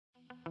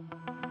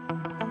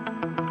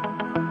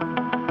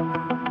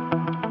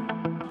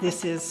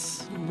This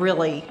is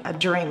really a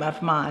dream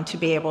of mine to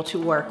be able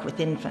to work with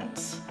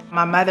infants.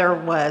 My mother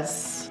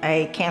was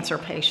a cancer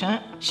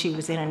patient. She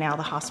was in and out of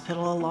the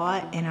hospital a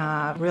lot, and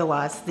I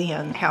realized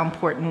then how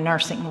important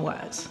nursing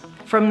was.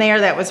 From there,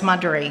 that was my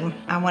dream.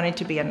 I wanted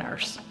to be a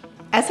nurse.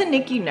 As a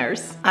NICU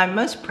nurse, I'm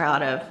most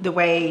proud of the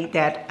way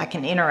that I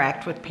can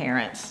interact with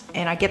parents,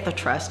 and I get the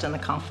trust and the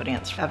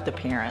confidence of the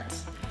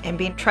parents, and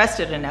being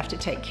trusted enough to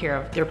take care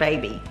of their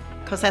baby,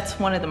 because that's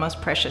one of the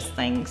most precious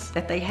things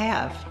that they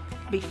have.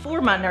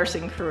 Before my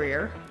nursing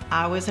career,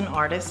 I was an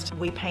artist.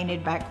 We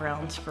painted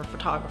backgrounds for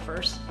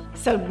photographers.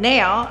 So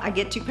now I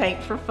get to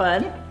paint for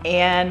fun,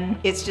 and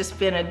it's just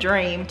been a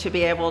dream to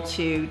be able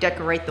to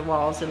decorate the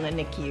walls in the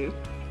NICU.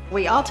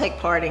 We all take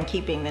part in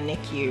keeping the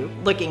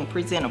NICU looking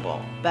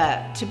presentable,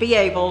 but to be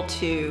able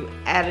to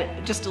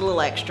add just a little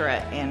extra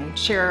and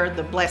share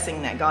the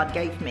blessing that God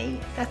gave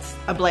me, that's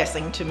a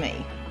blessing to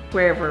me.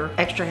 Wherever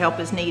extra help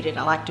is needed,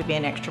 I like to be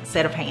an extra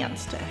set of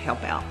hands to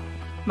help out.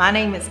 My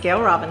name is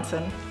Gail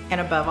Robinson, and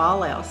above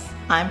all else,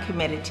 I'm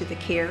committed to the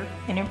care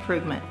and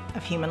improvement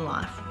of human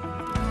life.